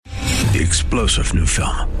The explosive new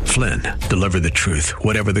film, Flynn, deliver the truth,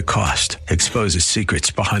 whatever the cost, exposes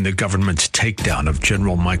secrets behind the government's takedown of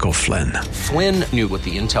General Michael Flynn. Flynn knew what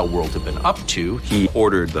the intel world had been up to. He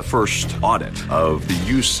ordered the first audit of the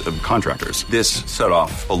use of contractors. This set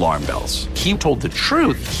off alarm bells. He told the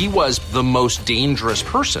truth. He was the most dangerous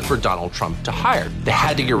person for Donald Trump to hire. They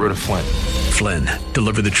had to get rid of Flynn. Flynn,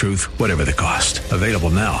 deliver the truth, whatever the cost. Available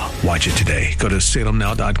now. Watch it today. Go to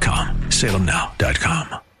salemnow.com.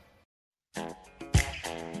 salemnow.com.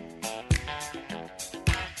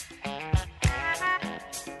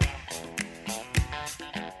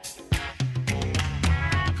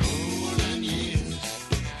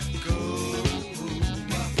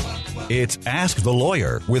 It's Ask the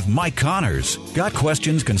Lawyer with Mike Connors. Got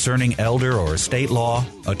questions concerning elder or estate law?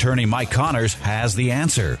 Attorney Mike Connors has the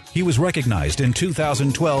answer. He was recognized in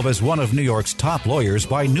 2012 as one of New York's top lawyers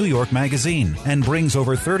by New York Magazine and brings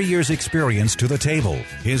over 30 years' experience to the table.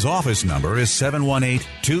 His office number is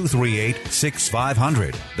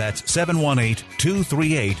 718-238-6500. That's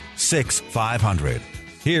 718-238-6500.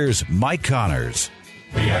 Here's Mike Connors.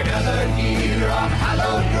 We are gathered here on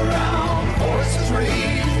hallowed ground, horses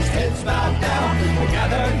raised, heads bowed down. We're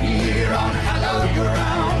gathered here on hallowed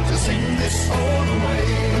ground to sing this song away.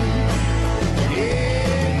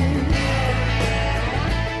 Yeah.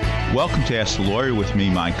 Welcome to Ask the Lawyer with me,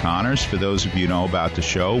 Mike Connors. For those of you who know about the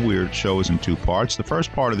show, our show is in two parts. The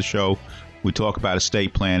first part of the show, we talk about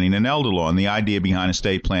estate planning and elder law. And the idea behind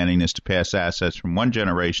estate planning is to pass assets from one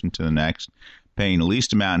generation to the next, paying the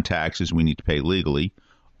least amount in taxes we need to pay legally,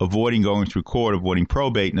 avoiding going through court, avoiding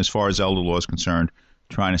probate, and as far as elder law is concerned,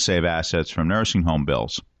 trying to save assets from nursing home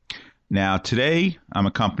bills. Now, today, I'm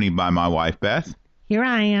accompanied by my wife, Beth. Here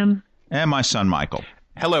I am. And my son, Michael.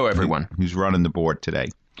 Hello, everyone. Who's running the board today.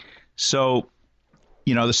 So,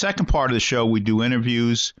 the second part of the show, we do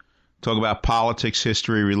interviews, talk about politics,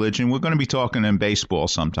 history, religion. We're going to be talking in baseball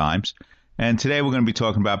sometimes. And today, we're going to be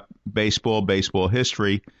talking about baseball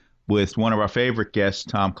history with one of our favorite guests,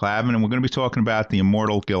 Tom Clavin, and we're going to be talking about the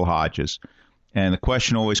immortal Gil Hodges. And the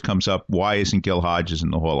question always comes up, why isn't Gil Hodges in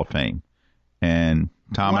the Hall of Fame? And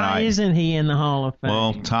Tom and I... Why isn't he in the Hall of Fame?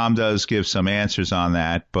 Well, Tom does give some answers on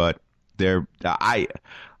that, but I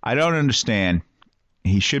don't understand.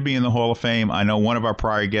 He should be in the Hall of Fame. I know one of our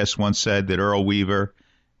prior guests once said that Earl Weaver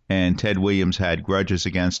and Ted Williams had grudges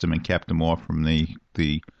against him and kept him off from the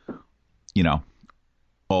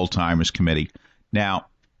old-timers committee. Now,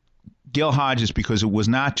 Gil Hodges, because it was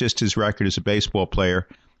not just his record as a baseball player,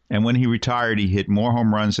 and when he retired, he hit more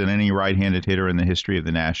home runs than any right-handed hitter in the history of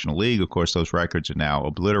the National League. Of course, those records are now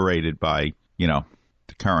obliterated by, the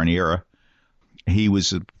current era. He was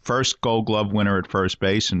the first Gold Glove winner at first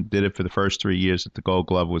base and did it for the first 3 years that the Gold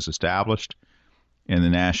Glove was established in the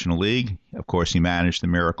National League. Of course, he managed the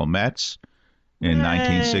Miracle Mets in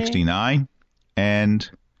 1969.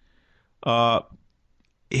 And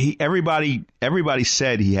everybody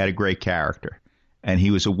said he had a great character. And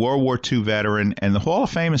he was a World War II veteran. And the Hall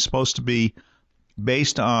of Fame is supposed to be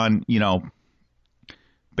based on your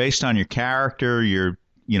character, your,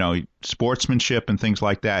 sportsmanship and things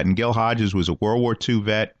like that. And Gil Hodges was a World War II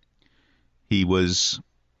vet. He was,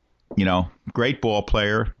 great ball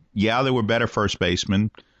player. Yeah, there were better first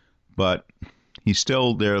basemen, but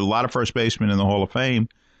there are a lot of first basemen in the Hall of Fame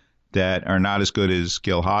that are not as good as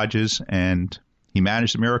Gil Hodges. And he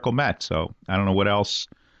managed the Miracle Mets. So I don't know what else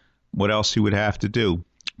he would have to do.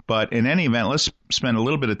 But in any event, let's spend a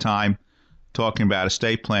little bit of time talking about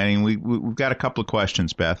estate planning. We've got a couple of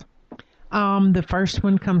questions, Beth. The first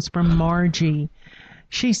one comes from Margie.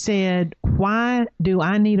 She said, why do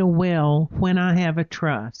I need a will when I have a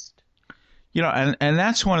trust? And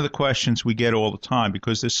that's one of the questions we get all the time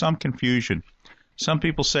because there's some confusion. Some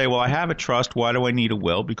people say, well, I have a trust. Why do I need a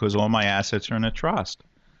will? Because all my assets are in a trust.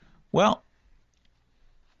 Well,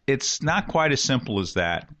 it's not quite as simple as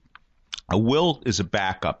that. A will is a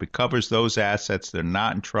backup. It covers those assets that are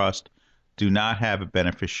not in trust, do not have a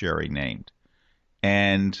beneficiary named.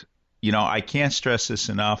 And, I can't stress this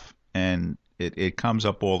enough, and it comes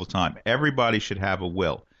up all the time. Everybody should have a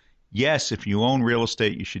will. Yes, if you own real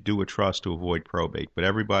estate, you should do a trust to avoid probate, but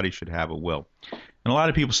everybody should have a will. And a lot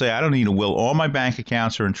of people say, I don't need a will. All my bank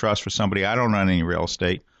accounts are in trust for somebody. I don't own any real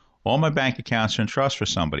estate. All my bank accounts are in trust for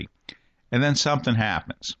somebody. And then something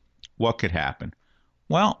happens. What could happen?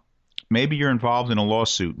 Well, maybe you're involved in a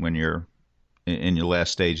lawsuit when you're in your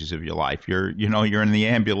last stages of your life. You're in the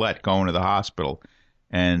ambulette going to the hospital,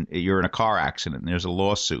 and you're in a car accident, and there's a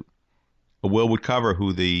lawsuit. A will would cover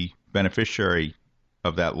who the beneficiary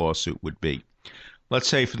of that lawsuit would be. Let's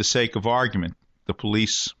say, for the sake of argument, the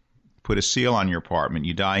police put a seal on your apartment,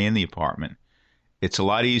 you die in the apartment, It's a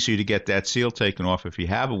lot easier to get that seal taken off if you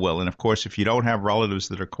have a will. And, of course, if you don't have relatives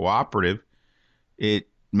that are cooperative, it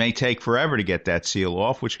may take forever to get that seal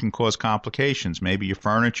off, which can cause complications. Maybe your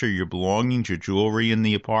furniture, your belongings, your jewelry in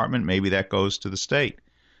the apartment, maybe that goes to the state.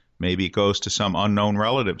 Maybe it goes to some unknown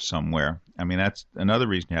relative somewhere. I mean, that's another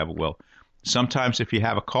reason you have a will. Sometimes if you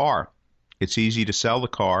have a car, it's easy to sell the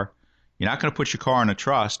car. You're not going to put your car in a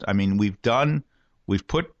trust. I mean, we've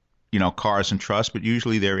put, cars in trust, but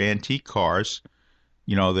usually they're antique cars,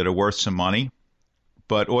 that are worth some money.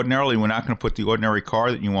 But ordinarily, we're not going to put the ordinary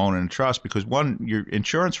car that you own in a trust because, one, your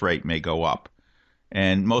insurance rate may go up.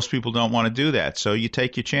 And most people don't want to do that. So you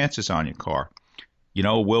take your chances on your car.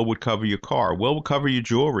 A will would cover your car. A will would cover your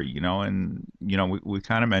jewelry, and, we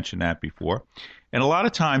kind of mentioned that before. And a lot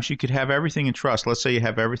of times you could have everything in trust. Let's say you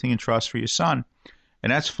have everything in trust for your son,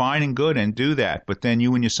 and that's fine and good, and do that. But then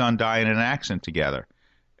you and your son die in an accident together.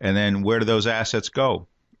 And then where do those assets go?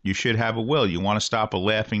 You should have a will. You want to stop a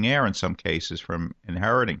laughing heir in some cases from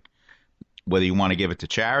inheriting. Whether you want to give it to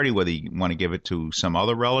charity, whether you want to give it to some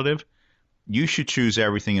other relative, you should choose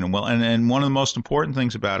everything in a will. And one of the most important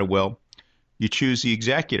things about a will, you choose the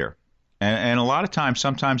executor. And a lot of times,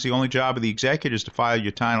 sometimes the only job of the executor is to file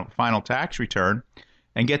your final tax return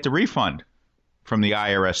and get the refund from the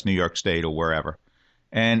IRS, New York State, or wherever.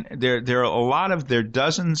 And there are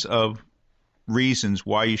dozens of reasons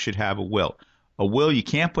why you should have a will. A will, you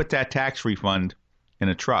can't put that tax refund in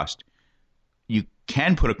a trust. You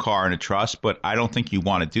can put a car in a trust, but I don't think you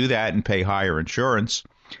want to do that and pay higher insurance.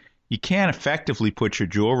 You can't effectively put your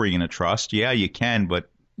jewelry in a trust. Yeah, you can, but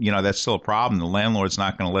that's still a problem. The landlord's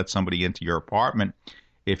not going to let somebody into your apartment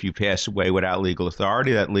if you pass away without legal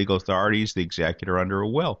authority. That legal authority is the executor under a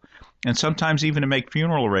will. And sometimes even to make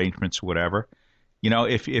funeral arrangements, whatever.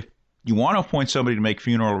 If you want to appoint somebody to make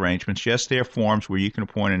funeral arrangements, yes, there are forms where you can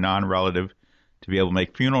appoint a non-relative to be able to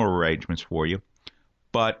make funeral arrangements for you.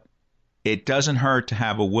 But it doesn't hurt to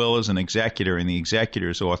have a will as an executor, and the executor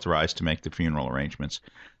is authorized to make the funeral arrangements.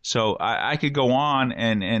 So I could go on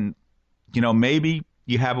and maybe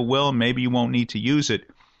you have a will and maybe you won't need to use it,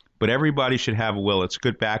 but everybody should have a will. It's a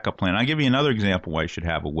good backup plan. I'll give you another example why you should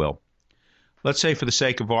have a will. Let's say for the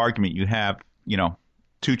sake of argument you have,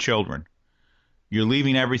 2 children. You're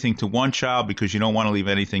leaving everything to one child because you don't want to leave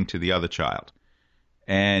anything to the other child.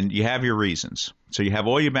 And you have your reasons. So you have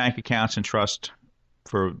all your bank accounts in trust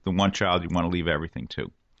for the one child you want to leave everything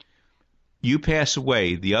to. You pass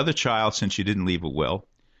away, the other child, since you didn't leave a will,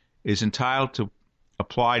 is entitled to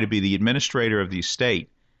apply to be the administrator of the estate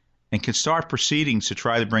and can start proceedings to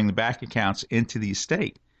try to bring the bank accounts into the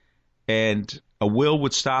estate. And a will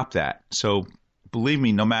would stop that. So believe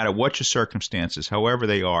me, no matter what your circumstances, however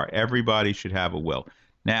they are, everybody should have a will.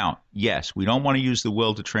 Now, yes, we don't want to use the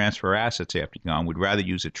will to transfer assets after you're gone. We'd rather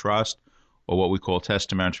use a trust or what we call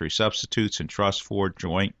testamentary substitutes and trust for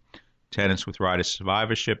joint tenants with right of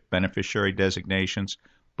survivorship, beneficiary designations.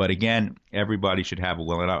 But again, everybody should have a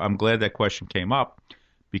will. And I'm glad that question came up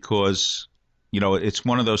because, it's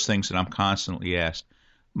one of those things that I'm constantly asked.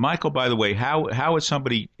 Michael, by the way, how would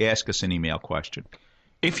somebody ask us an email question?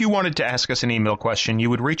 If you wanted to ask us an email question,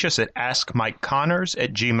 you would reach us at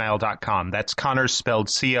askmikeconnors@gmail.com. That's Connors spelled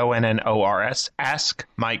Connors,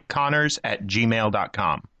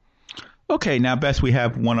 askmikeconnors@gmail.com. Okay, now, Beth, we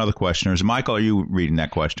have one other question. Michael, are you reading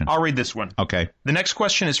that question? I'll read this one. Okay. The next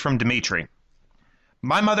question is from Dimitri.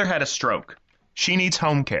 My mother had a stroke. She needs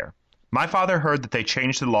home care. My father heard that they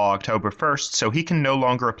changed the law October 1st, so he can no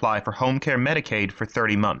longer apply for home care Medicaid for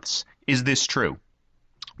 30 months. Is this true?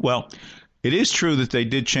 Well, it is true that they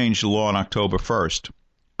did change the law on October 1st.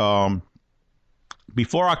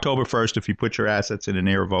 Before October 1st, if you put your assets in an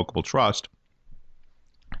irrevocable trust,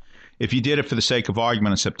 if you did it for the sake of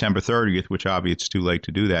argument on September 30th, which obviously it's too late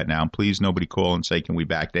to do that now, please nobody call and say, can we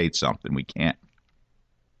backdate something? We can't.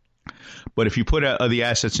 But if you put the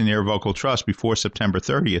assets in the irrevocable trust before September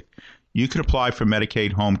 30th, you could apply for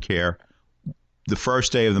Medicaid home care the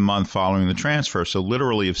first day of the month following the transfer. So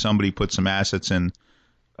literally, if somebody put some assets in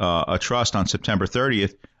a trust on September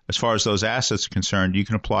 30th, as far as those assets are concerned, you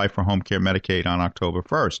can apply for home care Medicaid on October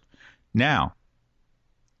 1st. Now,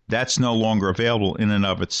 that's no longer available in and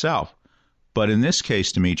of itself. But in this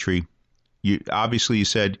case, Dimitri, you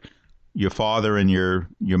said your father and your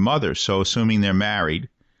mother. So assuming they're married,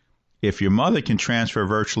 if your mother can transfer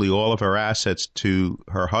virtually all of her assets to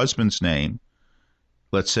her husband's name,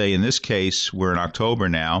 let's say in this case, we're in October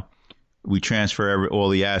now, we transfer all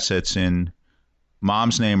the assets in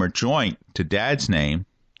mom's name or joint to dad's name,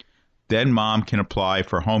 then mom can apply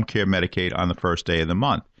for home care Medicaid on the first day of the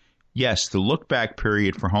month. Yes, the look-back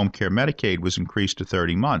period for home care Medicaid was increased to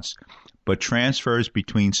 30 months, but transfers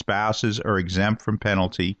between spouses are exempt from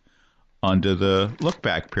penalty under the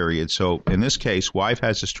look-back period. So in this case, wife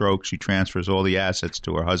has a stroke. She transfers all the assets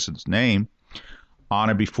to her husband's name on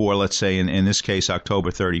or before, let's say, in this case,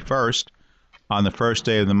 October 31st. On the first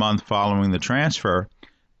day of the month following the transfer,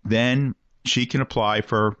 then she can apply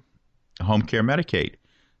for home care Medicaid.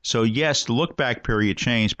 So yes, the look-back period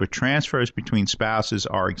changed, but transfers between spouses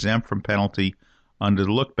are exempt from penalty under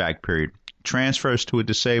the look-back period. Transfers to a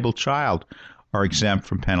disabled child are exempt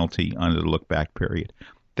from penalty under the look-back period.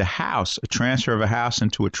 The house, a transfer of a house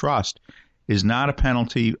into a trust, is not a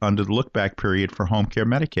penalty under the look-back period for home care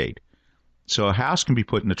Medicaid. So a house can be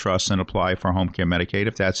put in a trust and apply for home care Medicaid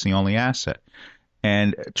if that's the only asset.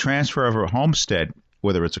 And transfer of a homestead,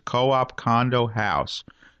 whether it's a co-op, condo, house,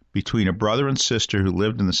 between a brother and sister who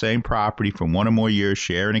lived in the same property for 1 or more years,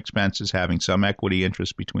 sharing expenses, having some equity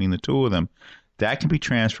interest between the two of them, that can be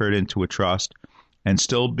transferred into a trust and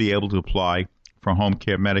still be able to apply for home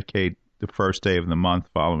care Medicaid the first day of the month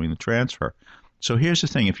following the transfer. So here's the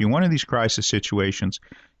thing. If you're in one of these crisis situations,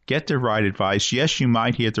 get the right advice. Yes, you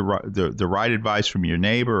might hear the right advice from your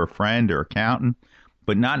neighbor or friend or accountant,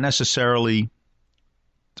 but not necessarily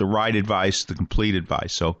the right advice, the complete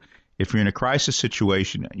advice. So if you're in a crisis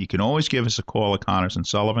situation, you can always give us a call at Connors &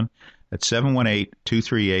 Sullivan at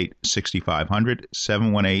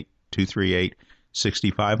 718-238-6500,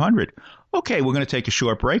 718-238-6500. Okay, we're going to take a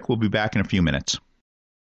short break. We'll be back in a few minutes.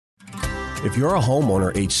 If you're a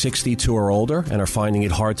homeowner age 62 or older and are finding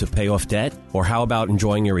it hard to pay off debt, or how about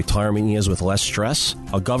enjoying your retirement years with less stress?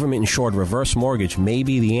 A government-insured reverse mortgage may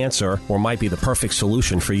be the answer or might be the perfect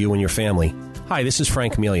solution for you and your family. Hi, this is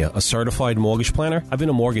Frank Melia, a certified mortgage planner. I've been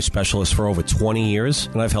a mortgage specialist for over 20 years,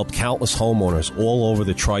 and I've helped countless homeowners all over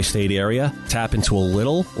the tri-state area tap into a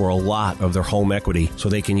little or a lot of their home equity so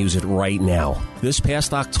they can use it right now. This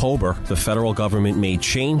past October, the federal government made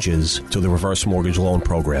changes to the reverse mortgage loan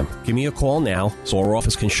program. Give me a call now so our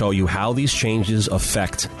office can show you how these changes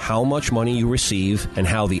affect how much money you receive and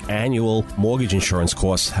how the annual mortgage insurance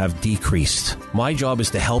costs have decreased. My job is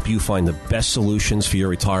to help you find the best solutions for your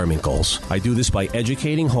retirement goals. I do this by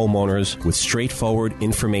educating homeowners with straightforward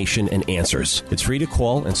information and answers. It's free to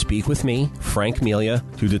call and speak with me, Frank Melia,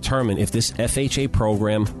 to determine if this FHA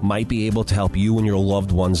program might be able to help you and your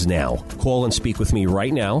loved ones now. Call and speak with me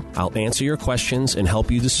right now. I'll answer your questions and help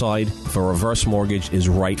you decide if a reverse mortgage is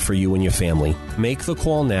right for you and your family. Make the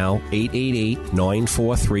call now,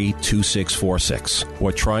 888-943-2646,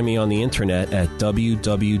 or try me on the internet at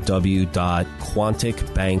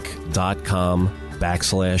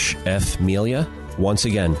www.quanticbank.com/F-Melia. Once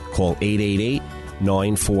again, call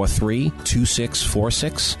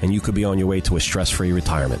 888-943-2646, and you could be on your way to a stress-free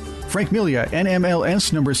retirement. Frank Melia,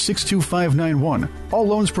 NMLS number 62591. All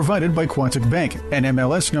loans provided by Quantic Bank,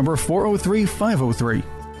 NMLS number 403503.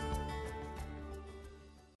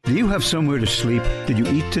 Do you have somewhere to sleep? Did you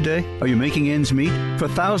eat today? Are you making ends meet? For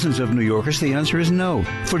thousands of New Yorkers, the answer is no.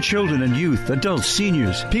 For children and youth, adults,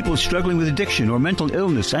 seniors, people struggling with addiction or mental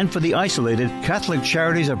illness, and for the isolated, Catholic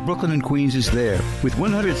Charities of Brooklyn and Queens is there. With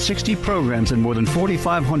 160 programs and more than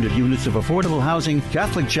 4,500 units of affordable housing,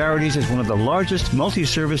 Catholic Charities is one of the largest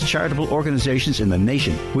multi-service charitable organizations in the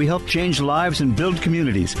nation. We help change lives and build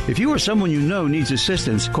communities. If you or someone you know needs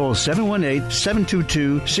assistance, call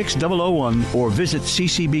 718-722-6001 or visit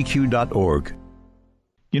ccbq.org.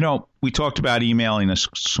 You know, we talked about emailing us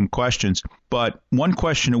some questions, but one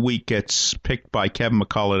question a week gets picked by Kevin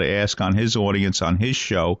McCullough to ask on his audience on his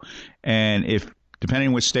show. And if, depending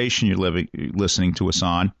on what station you're listening to us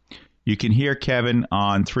on, you can hear Kevin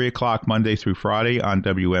on 3 o'clock Monday through Friday on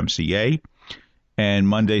WMCA, and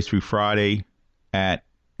Monday through Friday at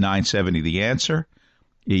 970 The Answer.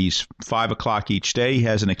 He's 5 o'clock each day. He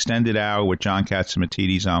has an extended hour with John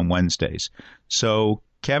Catsimatidis on Wednesdays. So,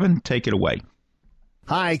 Kevin, take it away.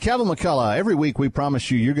 Hi, Kevin McCullough. Every week we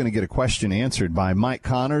promise you're going to get a question answered by Mike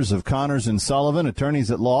Connors of Connors & Sullivan,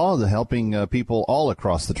 attorneys at law, helping people all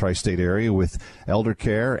across the tri-state area with elder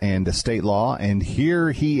care and estate law. And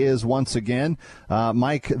here he is once again.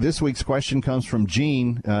 Mike, this week's question comes from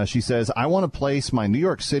Jean. She says, I want to place my New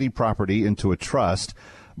York City property into a trust,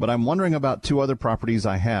 but I'm wondering about two other properties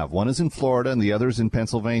I have. One is in Florida and the other is in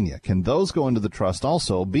Pennsylvania. Can those go into the trust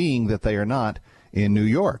also, being that they are not in New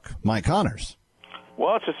York? Mike Connors.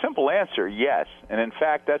 Well, it's a simple answer, yes. And in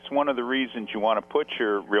fact, that's one of the reasons you want to put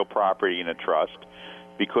your real property in a trust,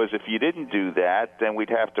 because if you didn't do that, then we'd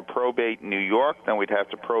have to probate in New York, then we'd have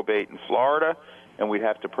to probate in Florida, and we'd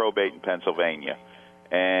have to probate in Pennsylvania.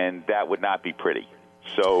 And that would not be pretty.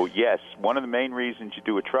 So, yes, one of the main reasons you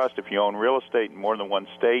do a trust, if you own real estate in more than one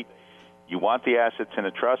state, you want the assets in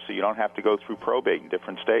a trust so you don't have to go through probate in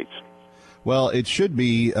different states. Well, it should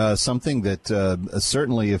be something that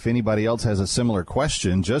certainly if anybody else has a similar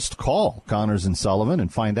question, just call Connors and Sullivan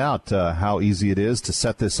and find out how easy it is to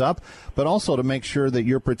set this up, but also to make sure that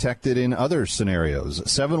you're protected in other scenarios.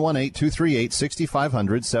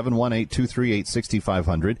 718-238-6500,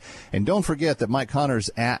 718-238-6500. And don't forget that Mike Connors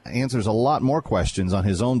answers a lot more questions on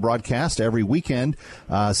his own broadcast every weekend,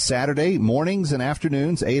 Saturday mornings and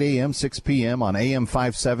afternoons, 8 a.m., 6 p.m. on AM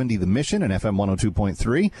 570 The Mission and FM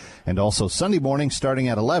 102.3, and also Sunday morning starting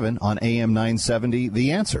at 11 on AM 970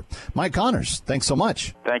 The Answer. Mike Connors, thanks so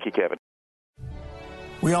much. Thank you, Kevin.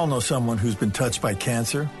 We all know someone who's been touched by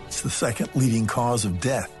cancer. It's the second leading cause of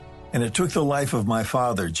death. And it took the life of my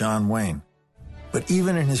father, John Wayne. But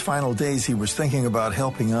even in his final days, he was thinking about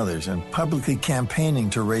helping others and publicly campaigning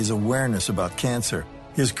to raise awareness about cancer.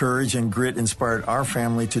 His courage and grit inspired our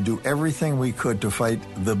family to do everything we could to fight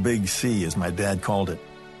the big C, as my dad called it.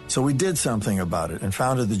 So we did something about it and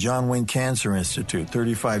founded the John Wayne Cancer Institute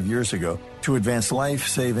 35 years ago to advance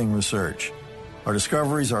life-saving research. Our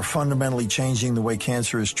discoveries are fundamentally changing the way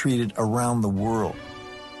cancer is treated around the world.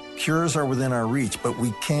 Cures are within our reach, but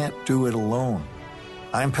we can't do it alone.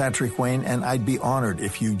 I'm Patrick Wayne, and I'd be honored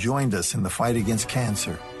if you joined us in the fight against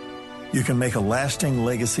cancer. You can make a lasting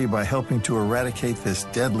legacy by helping to eradicate this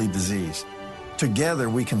deadly disease. Together,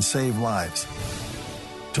 we can save lives.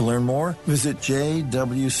 To learn more, visit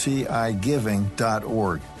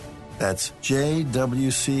jwcigiving.org. That's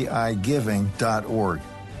jwcigiving.org.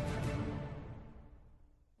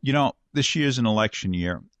 You know, this year's an election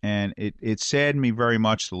year, and it saddened me very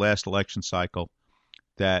much the last election cycle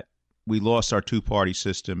that we lost our two-party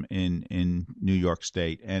system in New York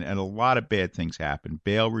State, and a lot of bad things happened.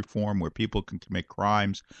 Bail reform, where people can commit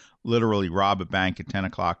crimes, literally rob a bank at 10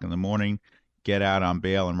 o'clock in the morning, get out on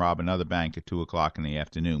bail and rob another bank at 2 o'clock in the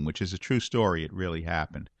afternoon, which is a true story. It really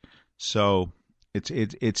happened. So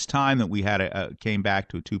it's time that we had came back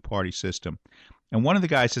to a two-party system. And one of the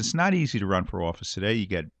guys, it's not easy to run for office today. You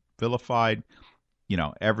get vilified,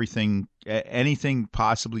 everything, anything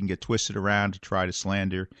possibly can get twisted around to try to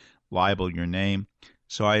slander, libel your name.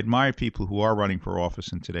 So I admire people who are running for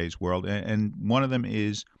office in today's world. And one of them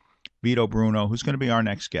is Vito Bruno, who's going to be our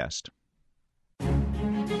next guest.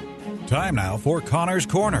 Time now for Connor's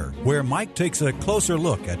Corner, where Mike takes a closer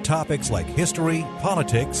look at topics like history,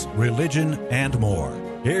 politics, religion, and more.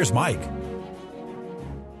 Here's Mike.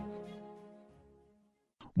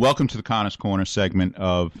 Welcome to the Connor's Corner segment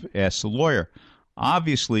of Ask the Lawyer.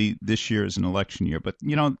 Obviously, this year is an election year, but,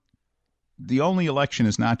 the only election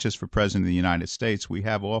is not just for President of the United States. We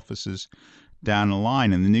have offices down the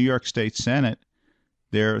line. In the New York State Senate,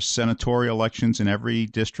 there are senatorial elections in every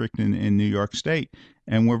district in New York State.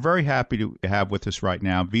 And we're very happy to have with us right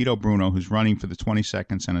now Vito Bruno, who's running for the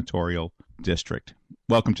 22nd Senatorial District.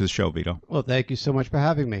 Welcome to the show, Vito. Well, thank you so much for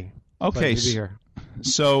having me. Okay, to be here.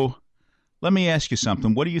 So let me ask you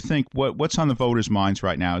something. What do you think, what's on the voters' minds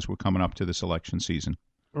right now as we're coming up to this election season?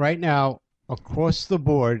 Right now, across the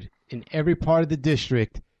board, in every part of the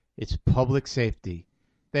district, it's public safety.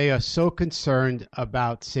 They are so concerned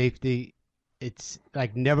about safety. It's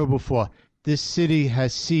like never before. This city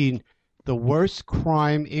has seen the worst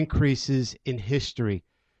crime increases in history.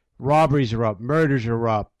 Robberies are up, murders are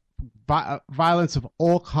up, violence of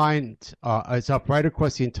all kinds is up right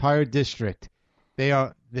across the entire district.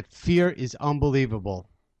 The fear is unbelievable.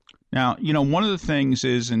 Now, one of the things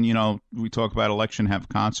is, and, we talk about election have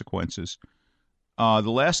consequences. The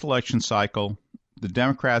last election cycle, the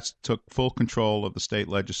Democrats took full control of the state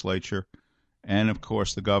legislature and, of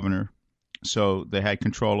course, the governor. So they had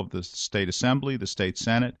control of the state assembly, the state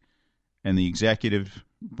senate, and the executive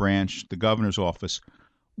branch, the governor's office.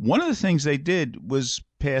 One of the things they did was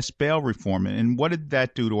pass bail reform. And what did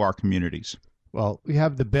that do to our communities? Well, we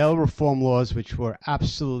have the bail reform laws, which were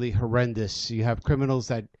absolutely horrendous. You have criminals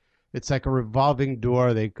that it's like a revolving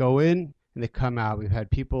door. They go in and they come out. We've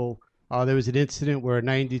had people, there was an incident where a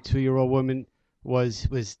 92-year-old woman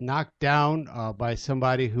was knocked down by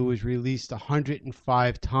somebody who was released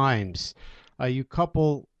 105 times. You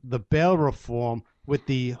couple the bail reform with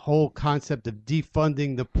the whole concept of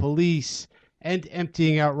defunding the police and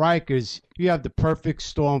emptying out Rikers, you have the perfect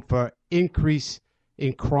storm for increase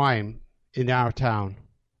in crime in our town.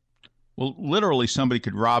 Well, literally, somebody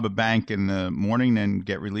could rob a bank in the morning and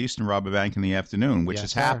get released and rob a bank in the afternoon, which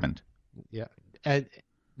has happened. Yeah, and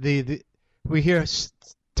we hear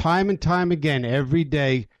time and time again every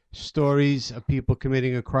day stories of people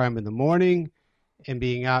committing a crime in the morning and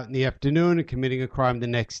being out in the afternoon and committing a crime the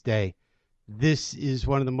next day. This is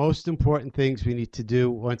one of the most important things we need to do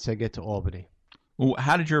once I get to Albany. Well,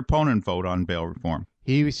 how did your opponent vote on bail reform?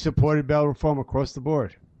 He supported bail reform across the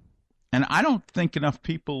board. And I don't think enough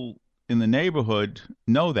people in the neighborhood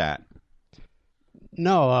know that.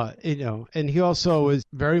 No, and he also is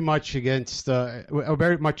very much against,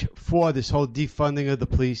 very much for this whole defunding of the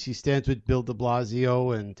police. He stands with Bill de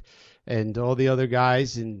Blasio and all the other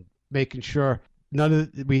guys and making sure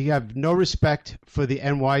we have no respect for the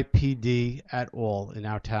NYPD at all in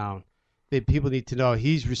our town. People need to know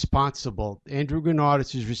he's responsible. Andrew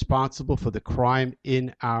Gennardis is responsible for the crime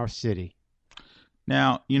in our city.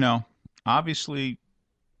 Now, obviously,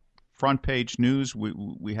 front page news,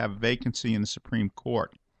 we have a vacancy in the Supreme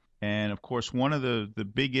Court. And, of course, one of the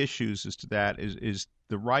big issues is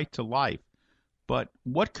the right to life. But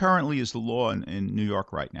what currently is the law in New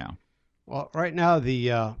York right now? Well, right now,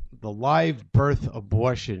 the live birth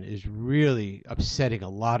abortion is really upsetting a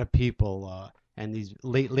lot of people. And these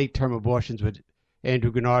late-term abortions with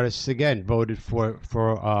Andrew Gennardis, again, voted for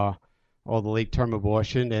all the late-term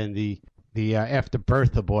abortion and the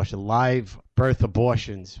after-birth abortion, live birth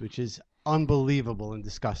abortions, which is unbelievable and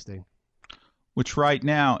disgusting. Which right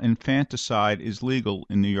now, infanticide is legal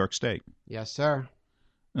in New York State. Yes, sir.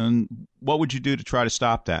 And what would you do to try to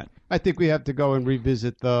stop that? I think we have to go and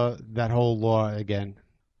revisit that whole law again.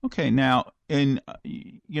 Okay, now,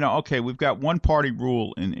 we've got one-party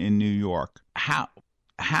rule in New York.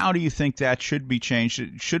 How do you think that should be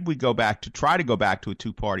changed? Should we try to go back to a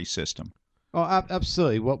two-party system? Oh,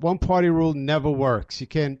 absolutely. One-party rule never works. You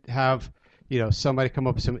can't have, somebody come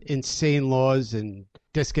up with some insane laws and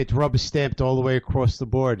just get rubber stamped all the way across the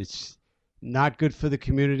board. It's not good for the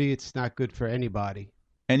community. It's not good for anybody.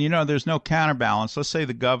 And, there's no counterbalance. Let's say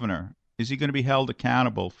the governor. Is he going to be held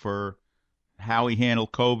accountable for how he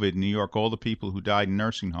handled COVID in New York, all the people who died in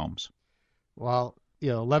nursing homes? Well,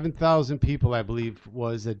 11,000 people, I believe,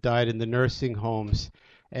 that died in the nursing homes.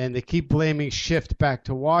 And they keep blaming shift back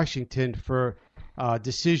to Washington for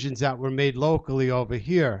decisions that were made locally over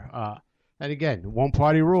here. And again,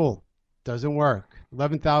 one-party rule doesn't work.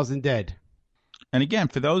 11,000 dead. And again,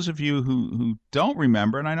 for those of you who don't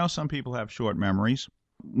remember, and I know some people have short memories,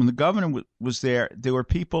 when the governor was there were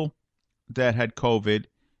people that had COVID,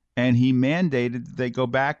 and he mandated that they go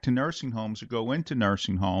back to nursing homes or go into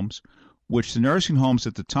nursing homes, which the nursing homes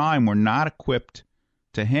at the time were not equipped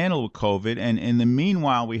to handle COVID. And in the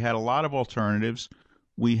meanwhile, we had a lot of alternatives.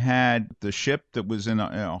 We had the ship that was in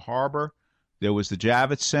a harbor. There was the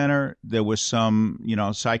Javits Center. There was some,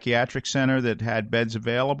 psychiatric center that had beds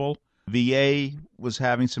available. VA was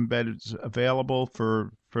having some beds available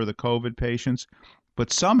for the COVID patients.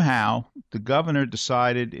 But somehow the governor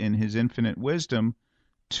decided in his infinite wisdom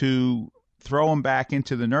to throw them back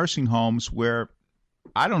into the nursing homes where,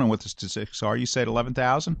 I don't know what the statistics are. You said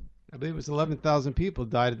 11,000? I believe it was 11,000 people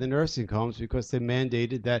died in the nursing homes because they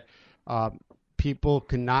mandated that people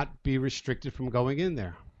cannot be restricted from going in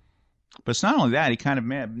there. But it's not only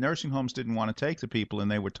that. Nursing homes didn't want to take the people, and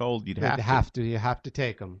they were told you have to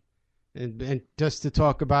take them. And just to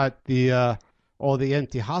talk about all the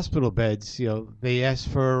empty hospital beds, they asked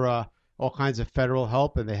for all kinds of federal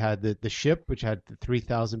help, and they had the ship, which had the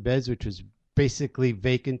 3,000 beds, which was basically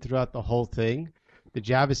vacant throughout the whole thing. The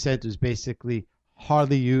Javits Center was basically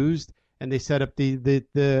hardly used, and they set up the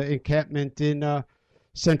encampment in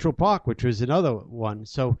Central Park, which was another one.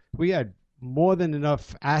 So we had more than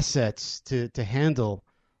enough assets to handle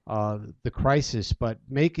the crisis, but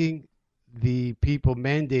making the people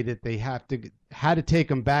mandated they had to take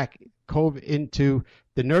them back COVID into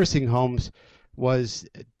the nursing homes was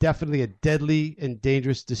definitely a deadly and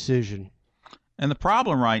dangerous decision. And the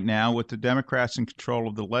problem right now with the Democrats in control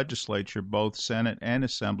of the legislature, both Senate and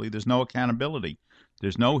Assembly, there's no accountability.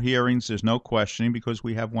 There's no hearings. There's no questioning because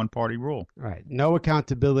we have one-party rule. Right. No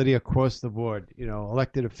accountability across the board.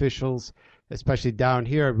 Elected officials, especially down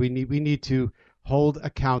here, we need to hold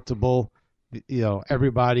accountable,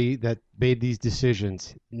 everybody that made these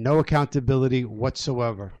decisions. No accountability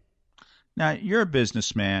whatsoever. Now, you're a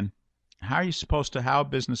businessman. How a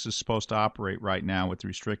business is supposed to operate right now with the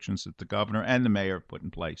restrictions that the governor and the mayor have put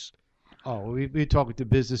in place? Oh, we're talking to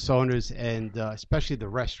business owners and especially the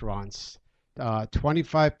restaurants.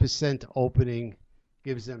 25% opening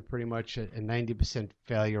gives them pretty much a 90%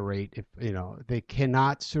 failure rate. If they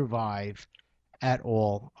cannot survive at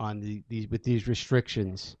all on with these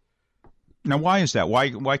restrictions. Now, why is that?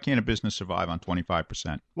 Why can't a business survive on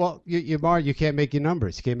 25%? Well, you can't make your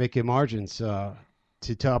numbers. You can't make your margins.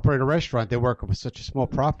 To operate a restaurant, they work with such a small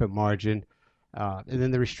profit margin. And then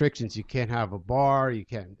the restrictions, you can't have a bar, you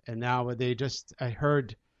can't. And now I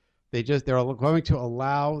heard they're going to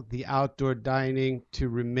allow the outdoor dining to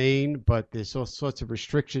remain, but there's all sorts of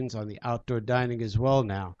restrictions on the outdoor dining as well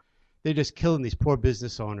now. They're just killing these poor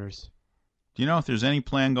business owners. Do you know if there's any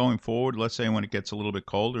plan going forward, let's say when it gets a little bit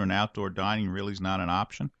colder and outdoor dining really is not an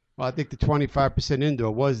option? Well, I think the 25%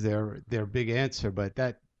 indoor was their big answer, but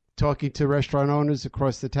that talking to restaurant owners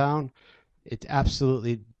across the town, it's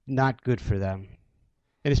absolutely not good for them.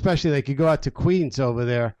 And especially like you go out to Queens over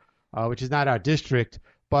there, which is not our district,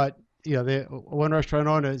 but one restaurant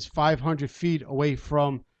owner is 500 feet away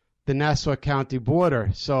from the Nassau County border.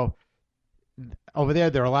 So over there,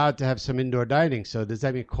 they're allowed to have some indoor dining. So does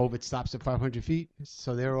that mean COVID stops at 500 feet?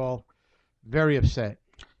 So they're all very upset.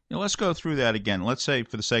 Let's go through that again. Let's say,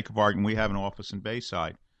 for the sake of argument, we have an office in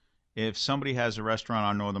Bayside. If somebody has a restaurant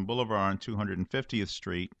on Northern Boulevard on 250th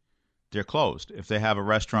Street, they're closed. If they have a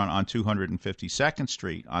restaurant on 252nd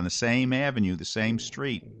Street on the same avenue, the same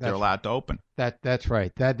street, they're allowed to open. That's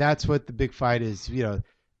right. That's what the big fight is.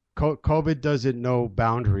 COVID doesn't know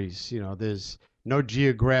boundaries. There's no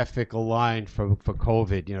geographical line for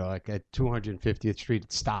COVID. Like at 250th Street,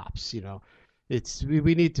 it stops.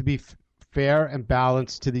 We need to be fair and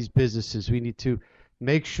balanced to these businesses. We need to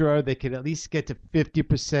make sure they can at least get to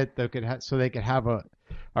 50% so they can have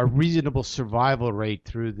a reasonable survival rate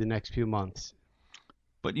through the next few months.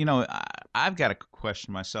 But, I've got to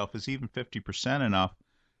question myself, is even 50% enough?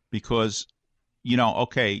 Because,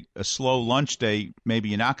 okay, a slow lunch day, maybe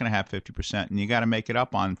you're not going to have 50%, and you got to make it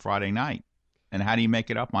up on Friday night. And how do you make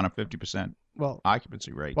it up on a 50%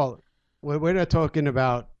 occupancy rate? Well, we're not talking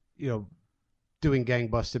about, doing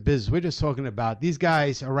gangbuster business. We're just talking about these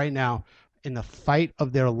guys are right now in the fight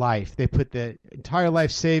of their life. They put their entire life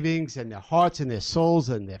savings and their hearts and their souls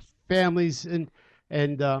and their families and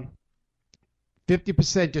 50%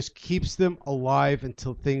 just keeps them alive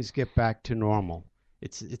until things get back to normal.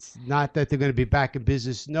 It's not that they're going to be back in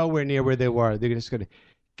business nowhere near where they were. They're just going to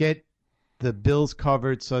get the bills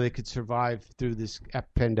covered so they could survive through this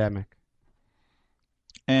pandemic.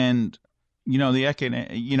 And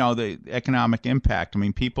the economic impact. I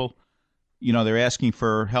mean, people, they're asking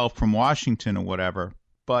for help from Washington or whatever,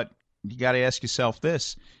 but you got to ask yourself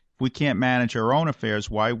this: if we can't manage our own affairs,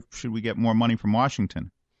 why should we get more money from Washington?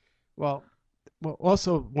 Well,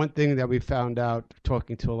 also one thing that we found out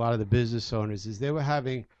talking to a lot of the business owners is they were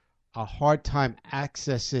having a hard time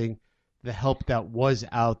accessing the help that was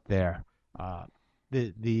out there.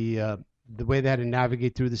 The way they had to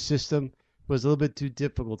navigate through the system was a little bit too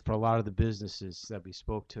difficult for a lot of the businesses that we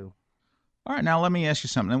spoke to. All right, now let me ask you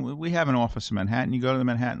something. We have an office in Manhattan. You go to the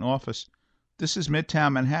Manhattan office. This is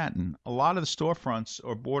Midtown Manhattan. A lot of the storefronts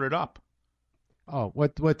are boarded up. Oh,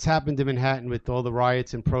 what's happened in Manhattan with all the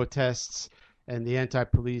riots and protests and the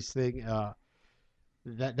anti-police thing?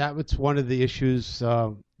 That was one of the issues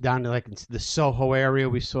down in the Soho area.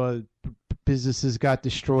 We saw businesses got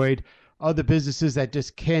destroyed. Other businesses that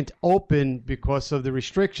just can't open because of the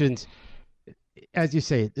restrictions. As you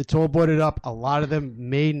say, it's all boarded up. A lot of them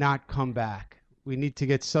may not come back. We need to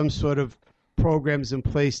get some sort of programs in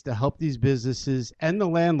place to help these businesses and the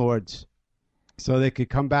landlords so they could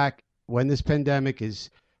come back when this pandemic is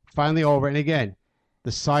finally over. And again,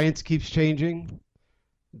 the science keeps changing.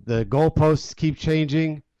 The goalposts keep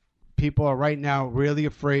changing. People are right now really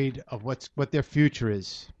afraid of what their future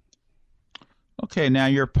is. Okay, now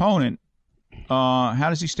your opponent, how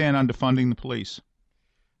does he stand on defunding the police?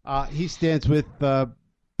 He stands with Bill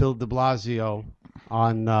de Blasio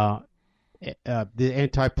on the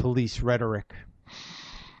anti-police rhetoric.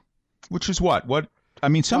 Which is what? I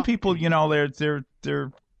mean, some people,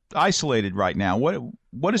 they're isolated right now.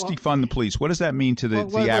 What does defund the police? What does that mean to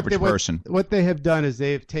the average person? What they have done is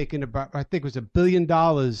they have taken about, I think it was $1 billion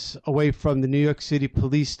away from the New York City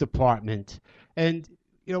Police Department. And,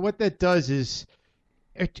 what that does is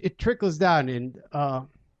it trickles down in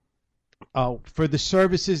for the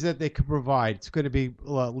services that they could provide. It's going to be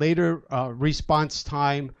later response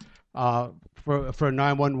time for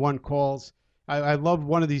 911 calls. I love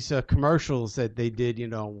one of these commercials that they did,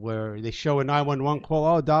 where they show a 911 call.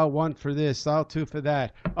 Oh, dial 1 for this, dial 2 for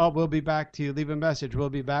that. Oh, we'll be back to you. Leave a message. We'll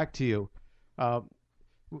be back to you.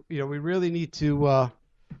 We really need to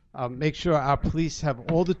make sure our police have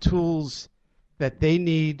all the tools that they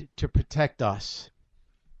need to protect us.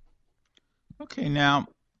 Okay, now,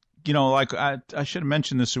 I should have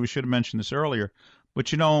mentioned this, or we should have mentioned this earlier,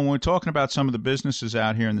 but, when we're talking about some of the businesses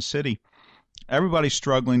out here in the city, everybody's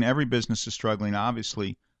struggling. Every business is struggling,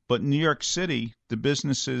 obviously. But in New York City, the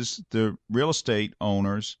businesses, the real estate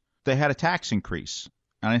owners, they had a tax increase.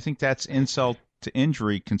 And I think that's insult to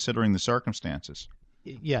injury considering the circumstances.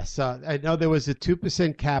 Yes. I know there was a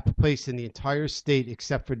 2% cap placed in the entire state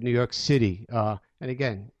except for New York City. And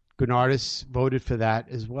again, Gurnardis voted for that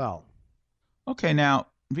as well. Okay, now,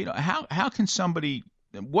 how can somebody...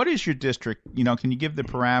 What is your district? Can you give the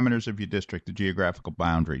parameters of your district, the geographical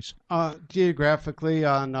boundaries? Geographically,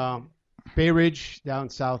 on Bay Ridge down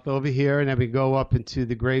south over here, and then we go up into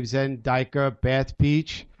the Gravesend, Dyker, Bath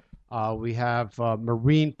Beach. We have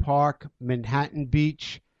Marine Park, Manhattan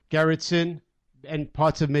Beach, Gerritsen, and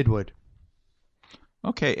parts of Midwood.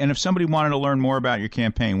 Okay, and if somebody wanted to learn more about your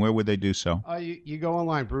campaign, where would they do so? You go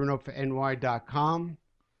online, BrunoForNY.com,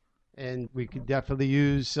 and we could definitely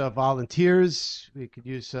use volunteers. We could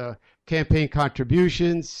use campaign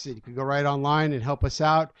contributions. You could go right online and help us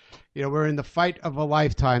out. We're in the fight of a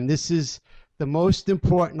lifetime. This is the most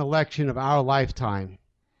important election of our lifetime.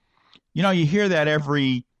 You hear that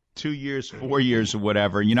every 2 years, 4 years, or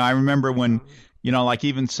whatever. I remember when, like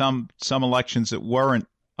even some elections that weren't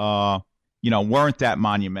that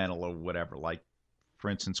monumental or whatever, like, for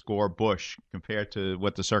instance, Gore, Bush, compared to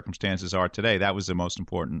what the circumstances are today. That was the most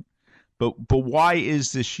important. But why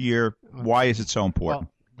is this year, why is it so important?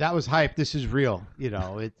 Well, that was hype. This is real,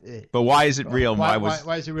 But why is it real? Why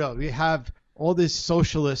is it real? We have all these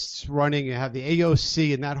socialists running. You have the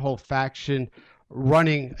AOC and that whole faction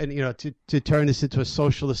running, and to turn this into a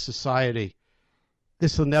socialist society.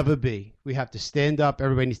 This will never be. We have to stand up.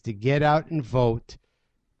 Everybody needs to get out and vote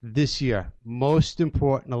this year. Most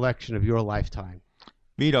important election of your lifetime.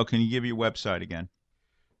 Vito, can you give your website again?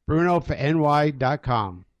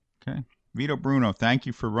 BrunoForNY.com. Okay. Vito Bruno, thank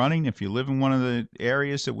you for running. If you live in one of the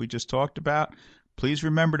areas that we just talked about, please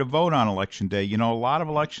remember to vote on Election Day. A lot of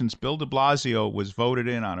elections, Bill de Blasio was voted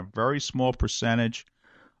in on a very small percentage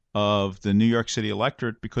of the New York City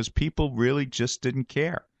electorate because people really just didn't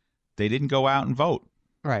care. They didn't go out and vote.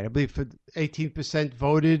 Right. I believe 18%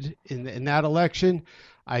 voted in that election.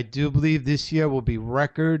 I do believe this year will be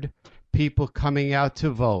record people coming out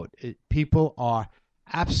to vote. People are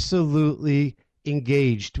absolutely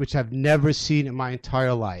engaged, which I've never seen in my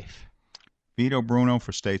entire life. Vito Bruno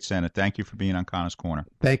for State Senate. Thank you for being on Connor's Corner.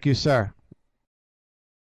 Thank you, sir.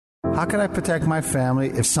 How can I protect my family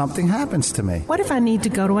if something happens to me? What if I need to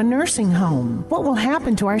go to a nursing home? What will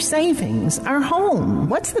happen to our savings, our home?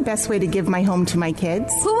 What's the best way to give my home to my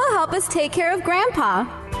kids? Who will help us take care of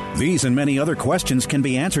Grandpa? These and many other questions can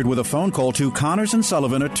be answered with a phone call to Connors &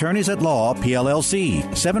 Sullivan, Attorneys at Law, PLLC,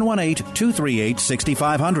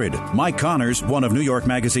 718-238-6500. Mike Connors, one of New York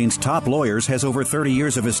Magazine's top lawyers, has over 30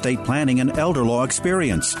 years of estate planning and elder law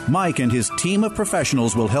experience. Mike and his team of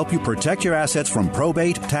professionals will help you protect your assets from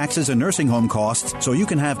probate, taxes, and nursing home costs so you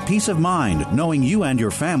can have peace of mind knowing you and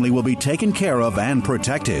your family will be taken care of and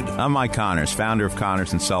protected. I'm Mike Connors, founder of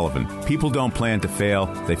Connors & Sullivan. People don't plan to fail,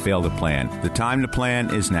 they fail to plan. The time to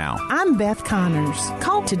plan is now. I'm Beth Connors.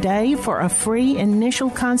 Call today for a free initial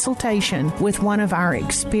consultation with one of our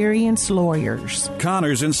experienced lawyers.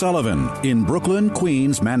 Connors & Sullivan in Brooklyn,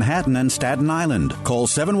 Queens, Manhattan, and Staten Island. Call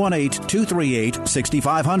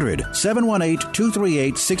 718-238-6500,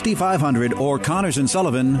 718-238-6500, or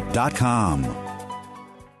ConnorsandSullivan.com.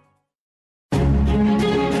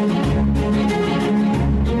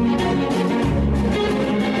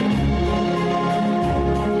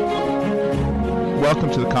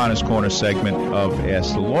 Welcome to the Connor's Corner segment of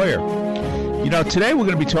Ask the Lawyer. Today we're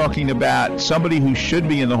going to be talking about somebody who should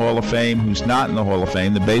be in the Hall of Fame, who's not in the Hall of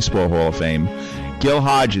Fame, the Baseball Hall of Fame, Gil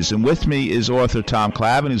Hodges. And with me is author Tom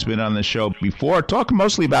Clavin, who's been on the show before, talking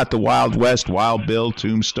mostly about the Wild West, Wild Bill,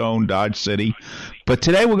 Tombstone, Dodge City. But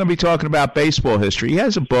today we're going to be talking about baseball history. He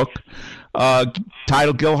has a book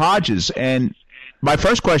titled Gil Hodges. And my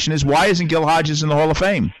first question is, why isn't Gil Hodges in the Hall of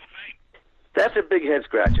Fame? That's a big head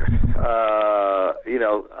scratcher.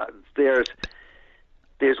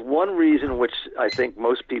 There's one reason which I think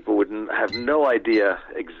most people would have no idea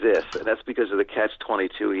exists, and that's because of the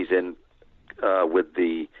catch-22 he's in with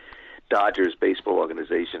the Dodgers baseball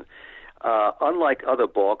organization. Unlike other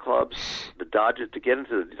ball clubs, the Dodgers, to get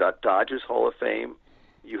into the Dodgers Hall of Fame,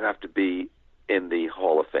 you have to be in the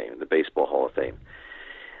Hall of Fame, the Baseball Hall of Fame.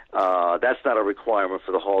 That's not a requirement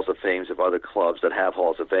for the Halls of Fames of other clubs that have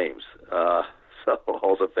Halls of Fames.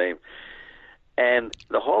 Halls of Fame. And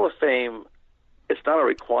the Hall of Fame, it's not a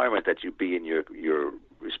requirement that you be in your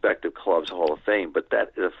respective club's Hall of Fame, but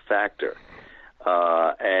that is a factor.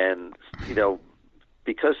 And,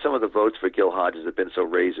 because some of the votes for Gil Hodges have been so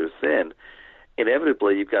razor thin,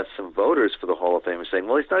 inevitably you've got some voters for the Hall of Fame saying,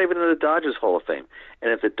 well, he's not even in the Dodgers Hall of Fame.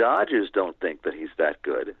 And if the Dodgers don't think that he's that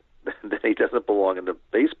good, then he doesn't belong in the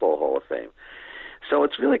Baseball Hall of Fame. So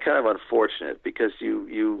it's really kind of unfortunate because he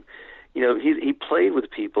played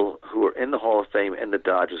with people who are in the Hall of Fame and the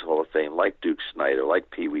Dodgers Hall of Fame, like Duke Snider,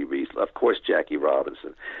 like Pee Wee Reese, of course Jackie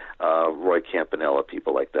Robinson, Roy Campanella,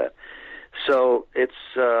 people like that. So it's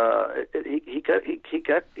he got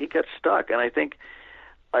stuck, and I think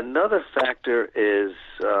Another factor is,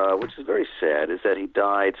 which is very sad, is that he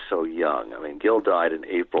died so young. I mean, Gil died in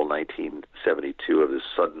April 1972 of this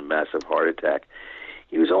sudden massive heart attack.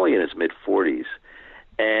 He was only in his mid-40s,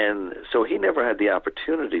 and so he never had the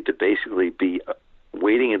opportunity to basically be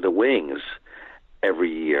waiting in the wings every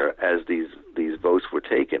year as these votes were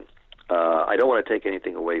taken. I don't want to take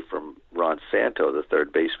anything away from Ron Santo, the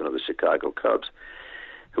third baseman of the Chicago Cubs,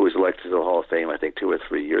 who was elected to the Hall of Fame, I think, 2 or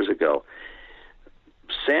 3 years ago.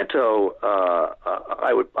 Santo,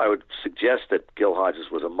 I would suggest that Gil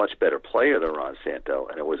Hodges was a much better player than Ron Santo,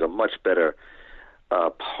 and it was a much better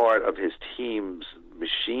part of his team's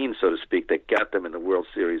machine, so to speak, that got them in the World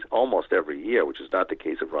Series almost every year, which is not the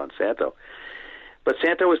case of Ron Santo. But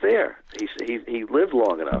Santo was there. He lived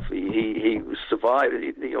long enough. He survived.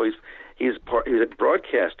 He was a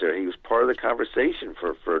broadcaster. He was part of the conversation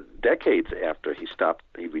for decades after he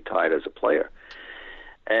retired as a player.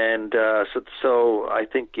 And so I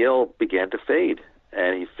think Gil began to fade,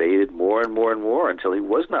 and he faded more and more and more until he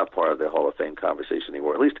was not part of the Hall of Fame conversation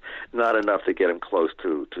anymore. At least not enough to get him close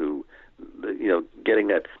to getting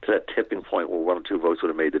to that tipping point where 1 or 2 votes would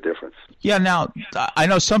have made the difference. Yeah, now, I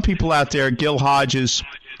know some people out there, Gil Hodges,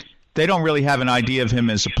 they don't really have an idea of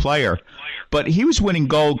him as a player, but he was winning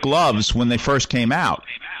Gold Gloves when they first came out.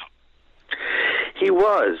 He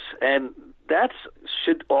was, and that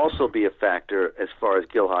should also be a factor as far as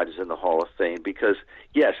Gil Hodges in the Hall of Fame, because,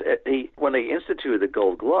 yes, when they instituted the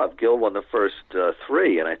Gold Glove, Gil won the first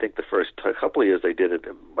 3, and I think the first couple of years they did it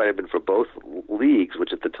might have been for both leagues,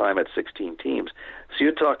 which at the time had 16 teams. So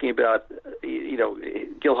you're talking about,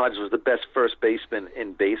 Gil Hodges was the best first baseman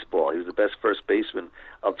in baseball. He was the best first baseman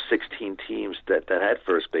of 16 teams that had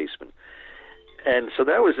first baseman. And so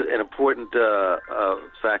that was an important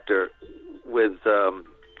factor with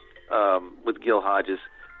Gil Hodges,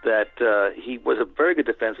 that he was a very good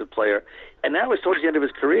defensive player, and that was towards the end of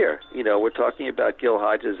his career. We're talking about Gil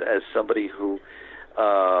Hodges as somebody who,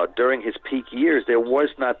 during his peak years, there was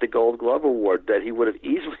not the Gold Glove Award that he would have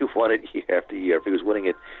easily won it year after year if he was winning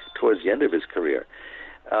it towards the end of his career.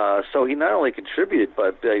 So he not only contributed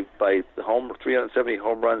by 370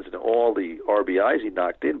 home runs and all the RBIs he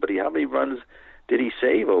knocked in, but how many runs did he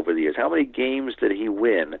save over the years? How many games did he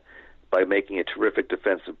win by making a terrific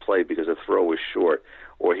defensive play because a throw was short,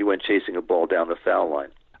 or he went chasing a ball down the foul line?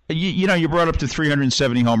 You brought up the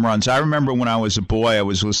 370 home runs. I remember when I was a boy, I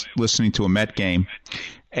was listening to a Met game,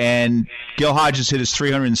 and Gil Hodges hit his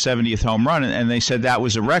 370th home run, and they said that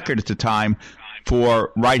was a record at the time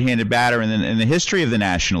for right-handed batter in the history of the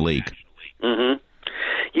National League. Mm-hmm.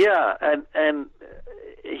 Yeah, and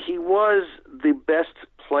he was the best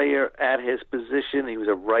player at his position. He was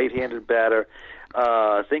a right-handed batter.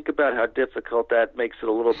 Think about how difficult that makes it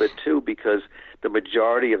a little bit, too, because the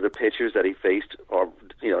majority of the pitchers that he faced are,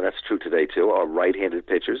 that's true today, too, are right-handed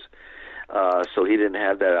pitchers. So he didn't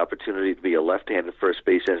have that opportunity to be a left-handed first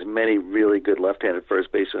baseman, as many really good left-handed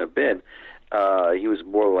first basemen have been. He was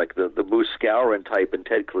more like the Moose Skowron type, and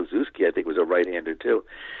Ted Kluszewski, I think, was a right-hander, too.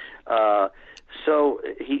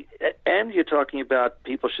 And you're talking about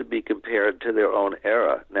people should be compared to their own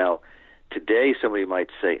era. Now, today, somebody might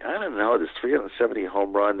say, I don't know, there's 370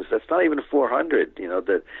 home runs. That's not even 400.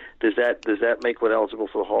 Does that make one eligible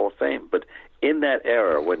for the Hall of Fame? But in that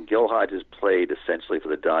era, when Gil Hodges played essentially for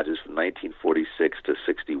the Dodgers from 1946 to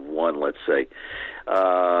 61, let's say,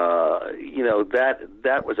 that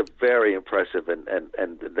was a very impressive and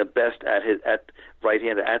the best at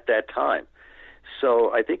right-hand at that time.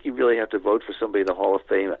 So I think you really have to vote for somebody in the Hall of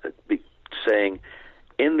Fame saying,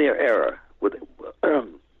 in their era, were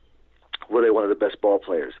they one of the best ball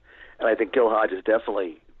players? And I think Gil Hodges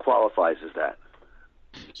definitely qualifies as that.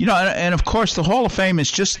 And of course, the Hall of Fame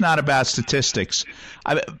is just not about statistics.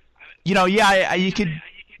 You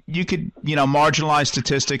could marginalize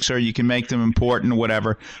statistics, or you can make them important or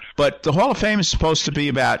whatever. But the Hall of Fame is supposed to be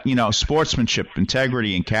about, sportsmanship,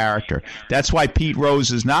 integrity, and character. That's why Pete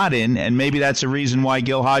Rose is not in, and maybe that's a reason why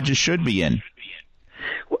Gil Hodges should be in.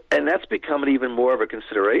 And that's become even more of a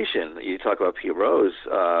consideration. You talk about Pete Rose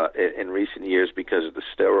in recent years because of the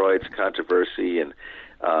steroids controversy and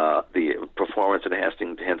the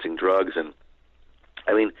performance-enhancing drugs. And,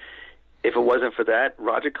 I mean, if it wasn't for that,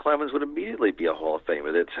 Roger Clemens would immediately be a Hall of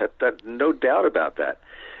Famer. That's no doubt about that.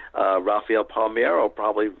 Rafael Palmeiro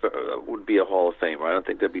probably would be a Hall of Famer. I don't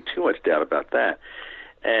think there'd be too much doubt about that.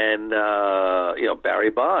 And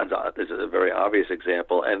Barry Bonds is a very obvious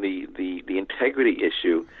example. And the integrity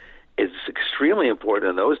issue is extremely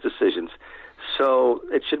important in those decisions. So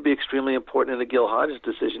it should be extremely important in the Gil Hodges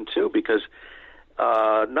decision too, because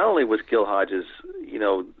not only was Gil Hodges,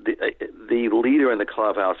 the leader in the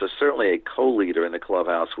clubhouse, or certainly a co-leader in the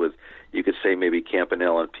clubhouse with, you could say, maybe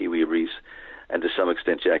Campanella and Pee Wee Reese, and to some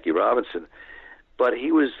extent Jackie Robinson. But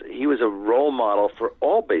he was a role model for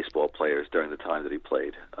all baseball players during the time that he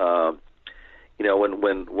played. When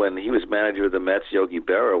he was manager of the Mets, Yogi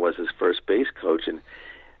Berra was his first base coach, and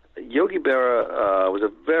Yogi Berra was a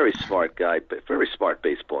very smart guy, very smart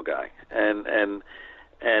baseball guy, and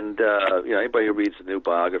anybody who reads the new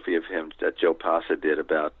biography of him that Joe Pasa did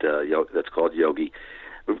about that's called Yogi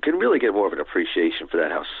can really get more of an appreciation for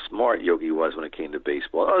that, how smart Yogi was when it came to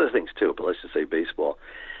baseball. Other things too, but let's just say baseball.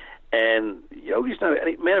 And Yogi's not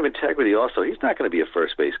a man of integrity. Also, he's not going to be a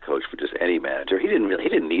first base coach for just any manager. He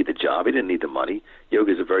didn't need the job. He didn't need the money.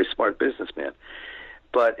 Yogi's a very smart businessman.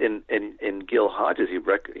 But in Gil Hodges, he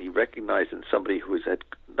recognized in somebody who was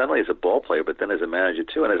not only as a ball player, but then as a manager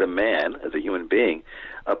too, and as a man, as a human being,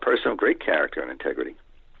 a person of great character and integrity.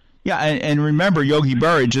 Yeah, and remember, Yogi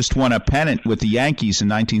Berra just won a pennant with the Yankees in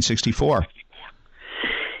 1964.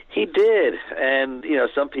 He did, and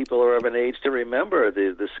some people are of an age to remember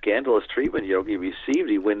the scandalous treatment Yogi received.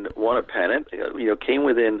 He won a pennant, came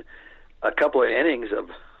within a couple of innings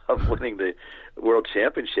of winning the World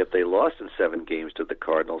Championship. They lost in 7 games to the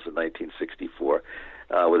Cardinals in 1964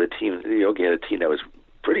 with a team. Yogi had a team that was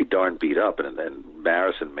pretty darn beat up, and then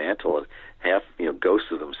Maris and Mantle and half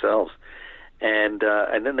ghosts of themselves, and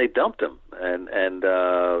then they dumped him, and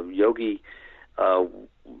Yogi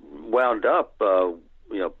wound up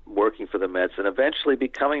working for the Mets and eventually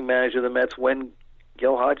becoming manager of the Mets when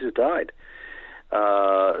Gil Hodges died.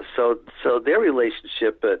 So their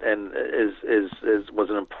relationship was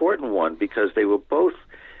an important one because they were both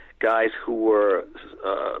guys who were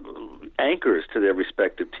anchors to their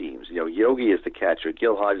respective teams. Yogi is the catcher,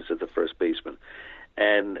 Gil Hodges is the first baseman,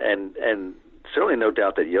 and certainly no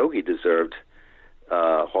doubt that Yogi deserved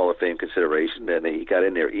Hall of Fame consideration, and he got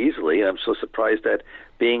in there easily. And I'm so surprised that,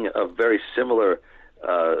 being of very similar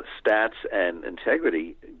stats and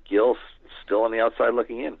integrity, Gil's still on the outside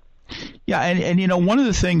looking in. Yeah, and one of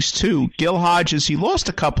the things too, Gil Hodges, he lost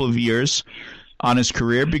a couple of years on his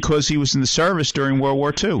career because he was in the service during World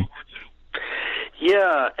War II.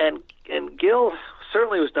 Yeah, and Gil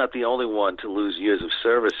certainly was not the only one to lose years of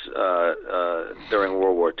service during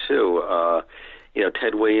World War II.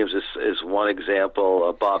 Ted Williams is one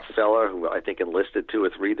example. Bob Feller, who I think enlisted 2 or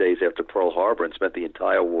 3 days after Pearl Harbor and spent the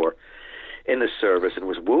entire war in the service and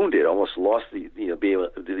was wounded, almost lost the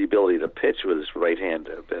ability to pitch with his right hand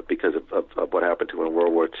because of what happened to him in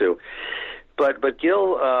World War II. But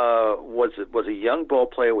Gil was a young ball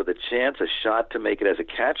player with a shot to make it as a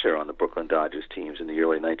catcher on the Brooklyn Dodgers teams in the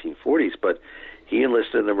early 1940s. But he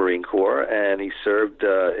enlisted in the Marine Corps, and he served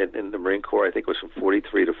in the Marine Corps, I think it was from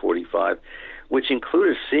 43 to 45, which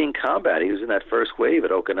included seeing combat. He was in that first wave at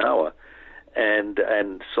Okinawa, and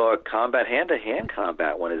saw combat, hand-to-hand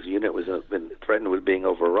combat, when his unit was been threatened with being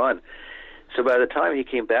overrun. So by the time he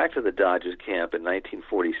came back to the Dodgers camp in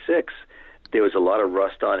 1946, there was a lot of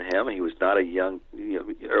rust on him. He was not a young,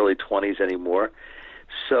 early 20s anymore.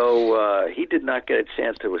 So he did not get a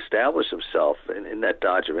chance to establish himself in that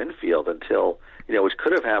Dodger infield until, which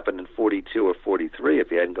could have happened in 42 or 43 if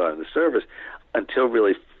he hadn't gone into service, until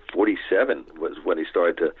really 47 was when he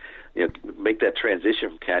started to make that transition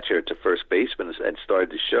from catcher to first baseman and started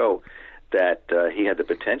to show that he had the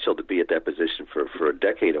potential to be at that position for a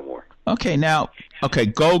decade or more.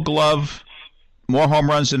 Gold Glove, more home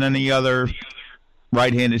runs than any other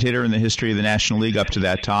right-handed hitter in the history of the National League up to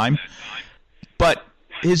that time. But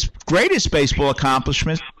his greatest baseball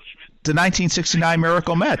accomplishment, the 1969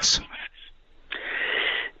 Miracle Mets.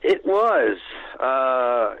 It was.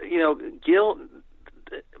 Gil,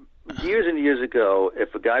 years and years ago,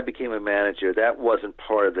 if a guy became a manager, that wasn't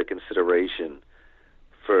part of the consideration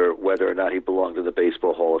for whether or not he belonged to the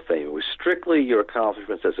Baseball Hall of Fame. It was strictly your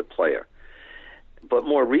accomplishments as a player. But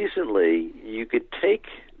more recently, you could take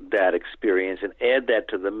that experience and add that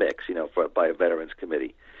to the mix, by a Veterans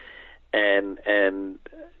Committee. And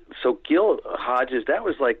so Gil Hodges, that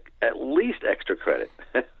was like at least extra credit.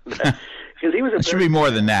 Because he was. It should be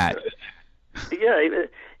more than that. Yeah,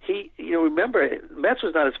 he remember, Mets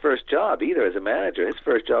was not his first job either as a manager. His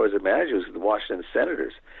first job as a manager was the Washington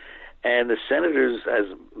Senators. And the Senators, as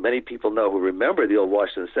many people know who remember the old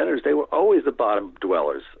Washington Senators, they were always the bottom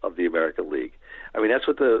dwellers of the American League. I mean, that's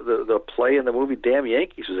what the play in the movie Damn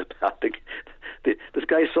Yankees was about. This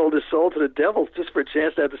guy sold his soul to the devil just for a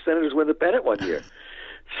chance to have the Senators win the pennant one year.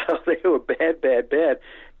 So they were bad.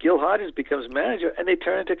 Gil Hodges becomes manager, and they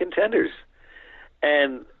turn into contenders.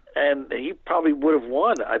 And and he probably would have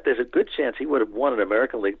won. There's a good chance he would have won an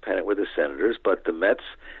American League pennant with the Senators, but the Mets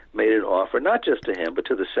made an offer, not just to him, but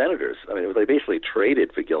to the Senators. I mean, they basically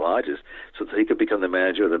traded for Gil Hodges so that he could become the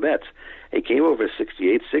manager of the Mets. He came over in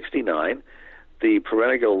 68, 69. The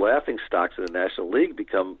perennial laughingstocks of the National League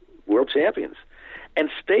become world champions and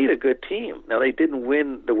stayed a good team. Now, they didn't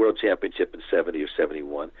win the world championship in 70 or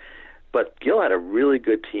 71, but Gil had a really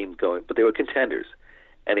good team going, but they were contenders.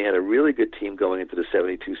 And he had a really good team going into the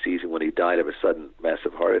 72 season when he died of a sudden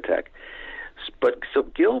massive heart attack. But so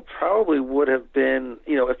Gil probably would have been,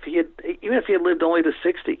 even if he had lived only to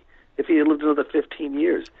 60, if he had lived another 15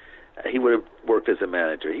 years, he would have worked as a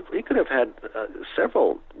manager. He could have had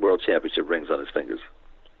several world championship rings on his fingers.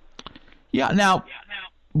 Yeah. Now,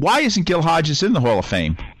 why isn't Gil Hodges in the Hall of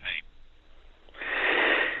Fame?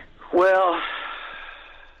 Well,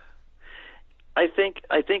 I think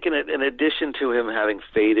in addition to him having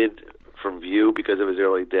faded from view because of his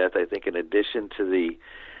early death, I think in addition to the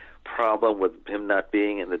problem with him not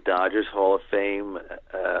being in the Dodgers Hall of Fame,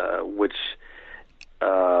 which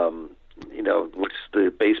the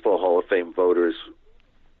Baseball Hall of Fame voters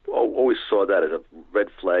always saw that as a red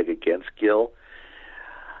flag against Gil.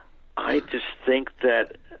 I just think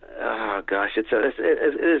that,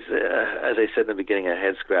 it is, as I said in the beginning, a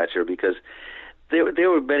head scratcher because there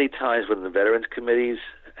were many times when the Veterans Committees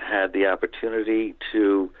had the opportunity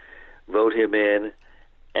to vote him in,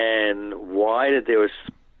 and why did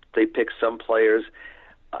they pick some players?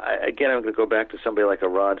 Again, I'm going to go back to somebody like a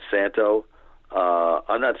Ron Santo.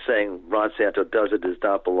 I'm not saying Ron Santo does or does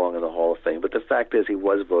not belong in the Hall of Fame, but the fact is he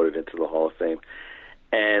was voted into the Hall of Fame.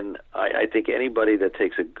 And I think anybody that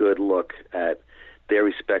takes a good look at their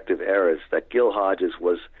respective eras, that Gil Hodges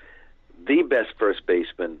was the best first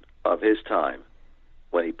baseman of his time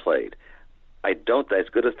when he played. As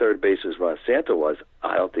good a third baseman as Ron Santo was,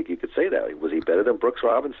 I don't think you could say that. Was he better than Brooks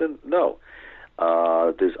Robinson? No.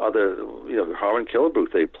 There's other, Harmon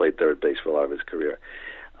Killebrew, they played third base for a lot of his career.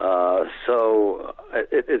 So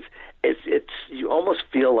it's you almost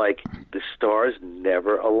feel like the stars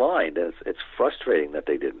never aligned. It's frustrating that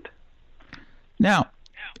they didn't. Now,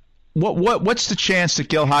 what's the chance that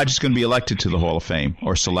Gil Hodges is going to be elected to the Hall of Fame,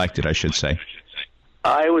 or selected, I should say?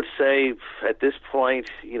 I would say at this point,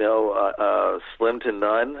 slim to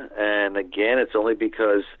none. And again, it's only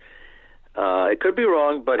because it could be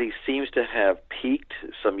wrong, but he seems to have peaked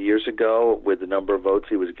some years ago with the number of votes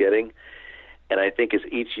he was getting. And I think as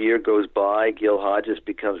each year goes by, Gil Hodges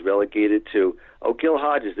becomes relegated to, Gil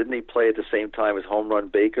Hodges, didn't he play at the same time as Home Run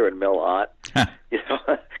Baker and Mel Ott?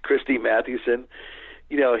 Christy Mathewson.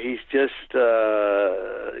 He's just,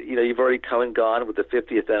 you've already come and gone with the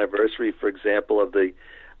 50th anniversary, for example, of the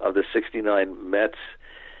 69 Mets.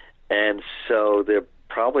 And so there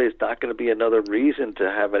probably is not going to be another reason to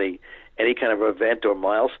have any kind of event or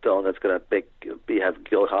milestone that's going to have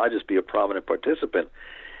Gil Hodges be a prominent participant.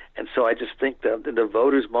 And so I just think that in the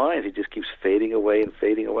voters' minds, he just keeps fading away and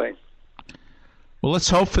fading away. Well, let's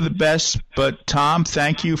hope for the best. But, Tom,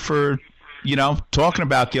 thank you for, talking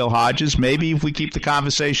about Gil Hodges. Maybe if we keep the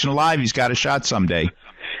conversation alive, he's got a shot someday.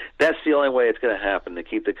 That's the only way it's going to happen, to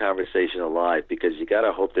keep the conversation alive, because you got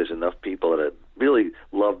to hope there's enough people that really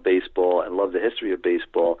love baseball and love the history of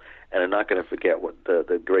baseball and are not going to forget what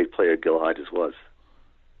the great player Gil Hodges was.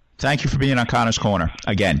 Thank you for being on Connor's Corner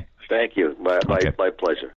again. Thank you. My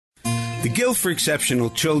pleasure. The Guild for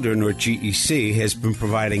Exceptional Children, or GEC, has been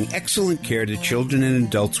providing excellent care to children and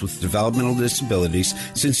adults with developmental disabilities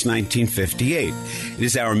since 1958. It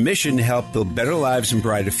is our mission to help build better lives and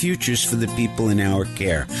brighter futures for the people in our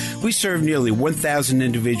care. We serve nearly 1,000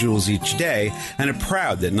 individuals each day and are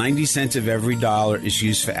proud that 90 cents of every dollar is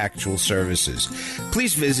used for actual services.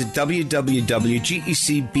 Please visit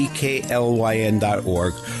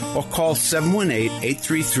www.gecbklyn.org or call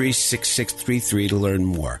 718-833-6633 to learn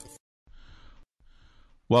more.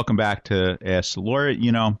 Welcome back to Ask the Lawyer.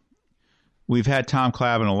 We've had Tom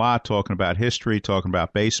Clavin a lot talking about history, talking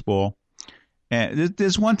about baseball. And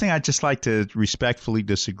there's one thing I'd just like to respectfully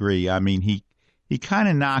disagree. I mean, he kind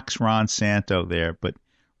of knocks Ron Santo there, but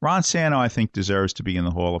Ron Santo, I think, deserves to be in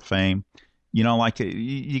the Hall of Fame. You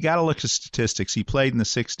got to look at statistics. He played in the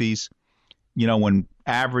 60s, when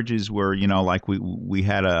averages were, like we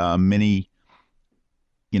had a mini,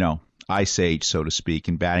 ice age, so to speak,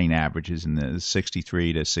 in batting averages in the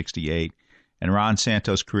 63 to 68. And Ron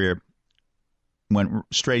Santo's career went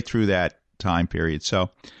straight through that time period. So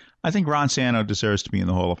I think Ron Santo deserves to be in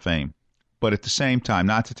the Hall of Fame. But at the same time,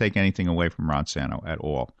 not to take anything away from Ron Santo at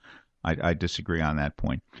all. I disagree on that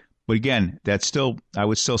point. But again, I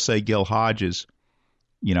would still say Gil Hodges,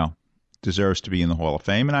 deserves to be in the Hall of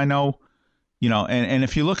Fame. And I know, And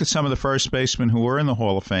if you look at some of the first basemen who were in the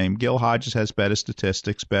Hall of Fame, Gil Hodges has better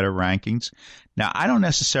statistics, better rankings. Now, I don't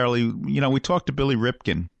necessarily, we talked to Billy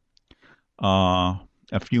Ripken a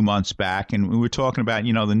few months back, and we were talking about,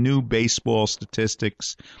 the new baseball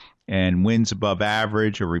statistics and wins above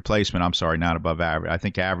average or replacement. I'm sorry, not above average. I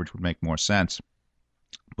think average would make more sense,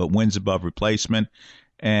 but wins above replacement.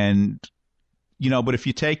 And, but if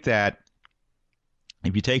you take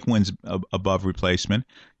wins above replacement,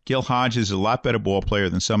 Gil Hodges is a lot better ball player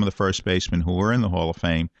than some of the first basemen who were in the Hall of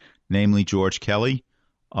Fame, namely George Kelly,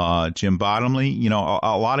 Jim Bottomley.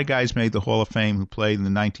 A lot of guys made the Hall of Fame who played in the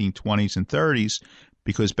 1920s and 30s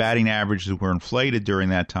because batting averages were inflated during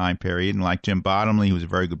that time period. And like Jim Bottomley, he was a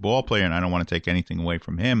very good ball player, and I don't want to take anything away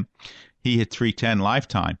from him. He hit .310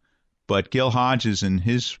 lifetime. But Gil Hodges and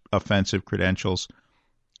his offensive credentials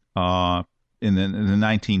in the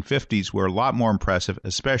 1950s were a lot more impressive,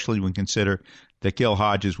 especially when consider that Gil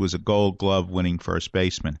Hodges was a Gold Glove winning first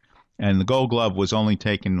baseman. And the Gold Glove was only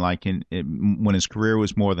taken when his career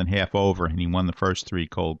was more than half over, and he won the first 3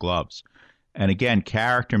 Gold Gloves. And again,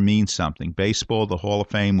 character means something. Baseball, the Hall of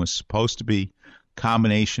Fame was supposed to be a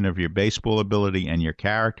combination of your baseball ability and your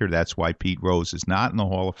character. That's why Pete Rose is not in the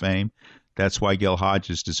Hall of Fame. That's why Gil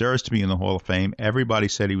Hodges deserves to be in the Hall of Fame. Everybody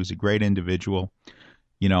said he was a great individual,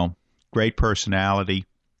 great personality,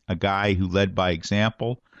 a guy who led by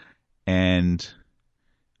example, and,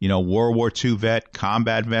 World War II vet,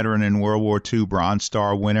 combat veteran in World War II, Bronze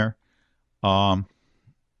Star winner.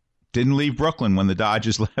 Didn't leave Brooklyn when the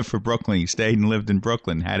Dodgers left for Brooklyn. He stayed and lived in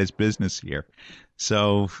Brooklyn, had his business here.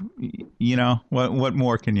 So, what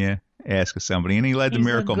more can you ask of somebody? And he led the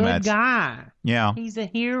Miracle Mets. He's a good guy. Yeah. He's a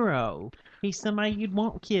hero. He's somebody you'd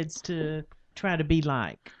want kids to try to be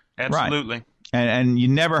like. Absolutely. Right. And you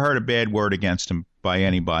never heard a bad word against him by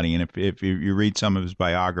anybody. And if you read some of his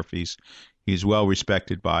biographies, he's well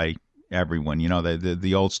respected by everyone.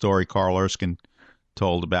 The old story Carl Erskine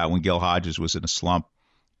told about when Gil Hodges was in a slump,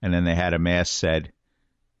 and then they had a mass said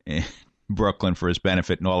in Brooklyn for his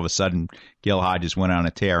benefit, and all of a sudden Gil Hodges went on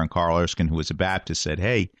a tear, and Carl Erskine, who was a Baptist, said,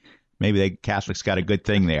 "Hey, maybe the Catholics got a good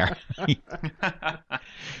thing there."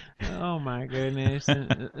 Oh my goodness!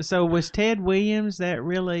 So was Ted Williams that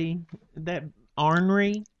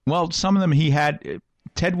ornery? Well, some of them he had.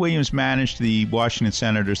 Ted Williams managed the Washington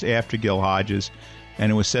Senators after Gil Hodges,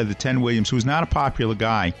 and it was said that Ted Williams, who was not a popular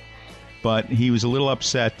guy, but he was a little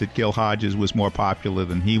upset that Gil Hodges was more popular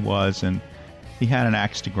than he was, and he had an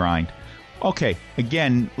axe to grind. Okay,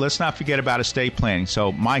 again, let's not forget about estate planning.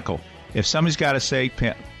 So, Michael, if somebody's got estate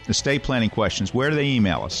planning questions, where do they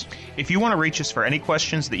email us? If you want to reach us for any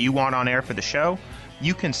questions that you want on air for the show,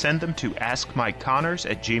 you can send them to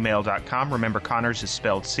askmikeconnors@gmail.com. Remember, Connors is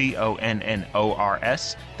spelled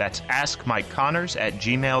Connors. That's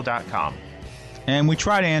askmikeconnors@gmail.com. And we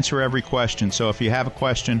try to answer every question. So if you have a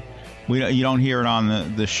question, you don't hear it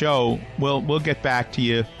on the show, we'll get back to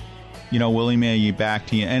you. We'll email you back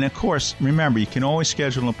to you. And, of course, remember, you can always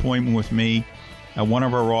schedule an appointment with me at one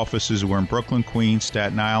of our offices. We're in Brooklyn, Queens,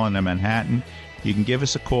 Staten Island, and Manhattan. You can give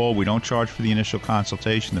us a call. We don't charge for the initial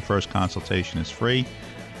consultation. The first consultation is free.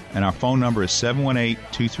 And our phone number is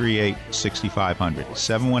 718-238-6500.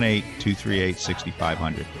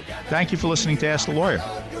 718-238-6500. Thank you for listening to Ask the Lawyer.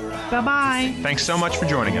 Bye-bye. Thanks so much for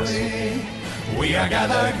joining us. We are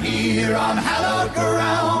gathered here on hallowed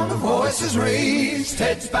ground, voices raised,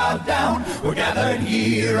 heads bowed down. We're gathered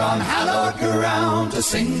here on hallowed ground to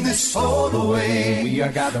sing this soul away. We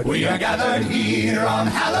are gathered here on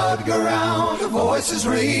hallowed ground, voices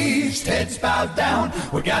raised, heads bowed down.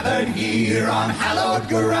 We're gathered here on hallowed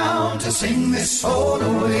ground to sing this soul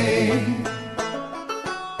away.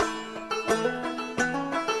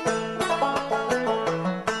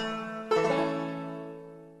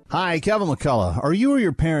 Hi, Kevin McCullough. Are you or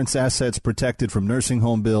your parents' assets protected from nursing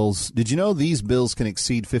home bills? Did you know these bills can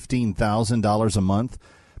exceed $15,000 a month?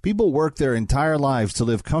 People work their entire lives to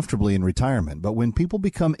live comfortably in retirement, but when people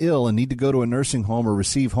become ill and need to go to a nursing home or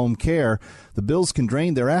receive home care, the bills can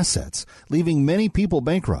drain their assets, leaving many people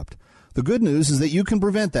bankrupt. The good news is that you can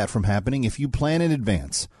prevent that from happening if you plan in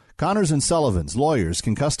advance. Connors & Sullivan's lawyers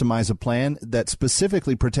can customize a plan that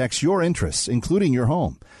specifically protects your interests, including your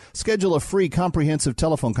home. Schedule a free comprehensive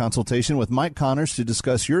telephone consultation with Mike Connors to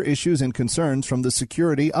discuss your issues and concerns from the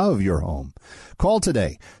security of your home. Call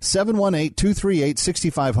today,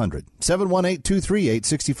 718-238-6500,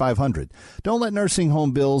 718-238-6500. Don't let nursing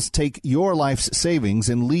home bills take your life's savings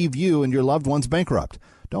and leave you and your loved ones bankrupt.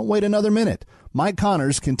 Don't wait another minute. Mike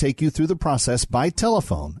Connors can take you through the process by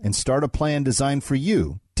telephone and start a plan designed for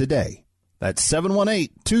you today. That's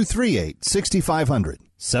 718-238-6500.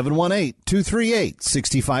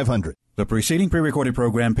 718-238-6500. The preceding pre-recorded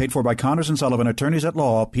program paid for by Connors and Sullivan, Attorneys at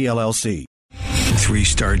Law, PLLC.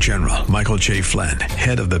 3-star General Michael J. Flynn,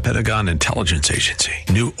 head of the Pentagon Intelligence Agency,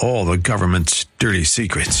 knew all the government's dirty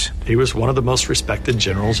secrets. He was one of the most respected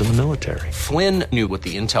generals in the military. Flynn knew what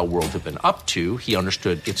the intel world had been up to. He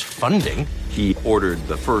understood its funding. He ordered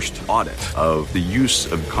the first audit of the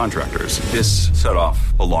use of contractors. This set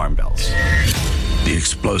off alarm bells. The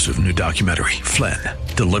explosive new documentary, Flynn,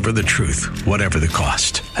 Deliver the Truth, Whatever the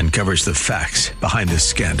Cost, uncovers the facts behind this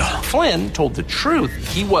scandal. Flynn told the truth.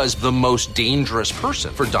 He was the most dangerous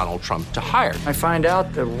person for Donald Trump to hire. I find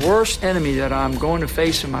out the worst enemy that I'm going to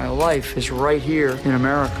face in my life is right here in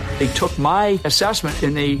America. They took my assessment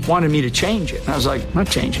and they wanted me to change it. And I was like, I'm not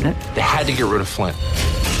changing it. They had to get rid of Flynn.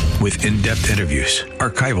 With in-depth interviews,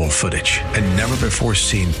 archival footage, and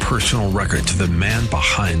never-before-seen personal records of the man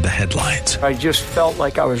behind the headlines. I just felt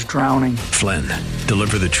like I was drowning. Flynn,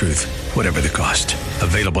 Deliver the Truth, Whatever the Cost.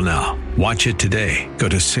 Available now. Watch it today. Go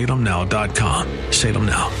to salemnow.com.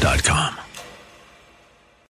 salemnow.com.